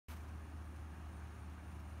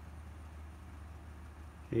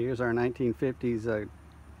Here's our 1950s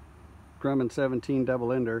Grumman 17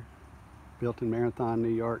 double ender, built in Marathon, New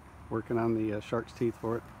York. Working on the shark's teeth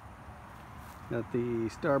for it. Got the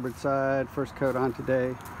starboard side first coat on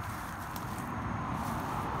today.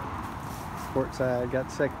 Port side got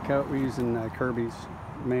the second coat. We're using Kirby's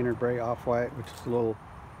Maynard Bray off-white, which is a little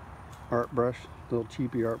art brush, a little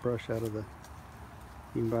cheapy art brush out of the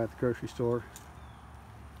you can buy at the grocery store.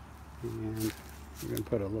 And we're going to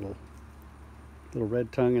put a little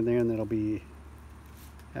red tongue in there, and that'll be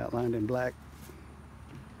outlined in black.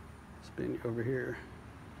 Spin you over here.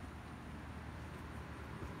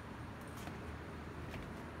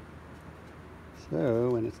 So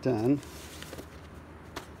when it's done,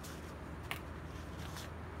 it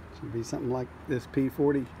should be something like this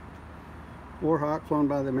P-40 Warhawk flown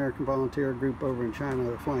by the American Volunteer Group over in China,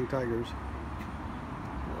 the Flying Tigers.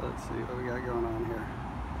 So let's see what we got going on here.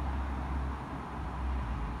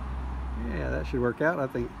 Yeah, that should work out. I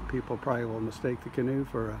think people probably will mistake the canoe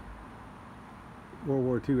for a World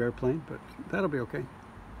War II airplane, but that'll be okay.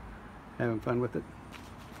 Having fun with it.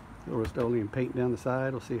 Or Rust-Oleum paint down the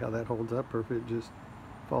side. We'll see how that holds up, or if it just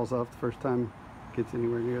falls off the first time it gets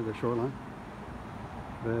anywhere near the shoreline.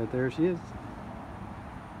 But there she is.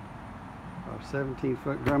 Our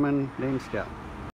 17-foot Grumman named Scout.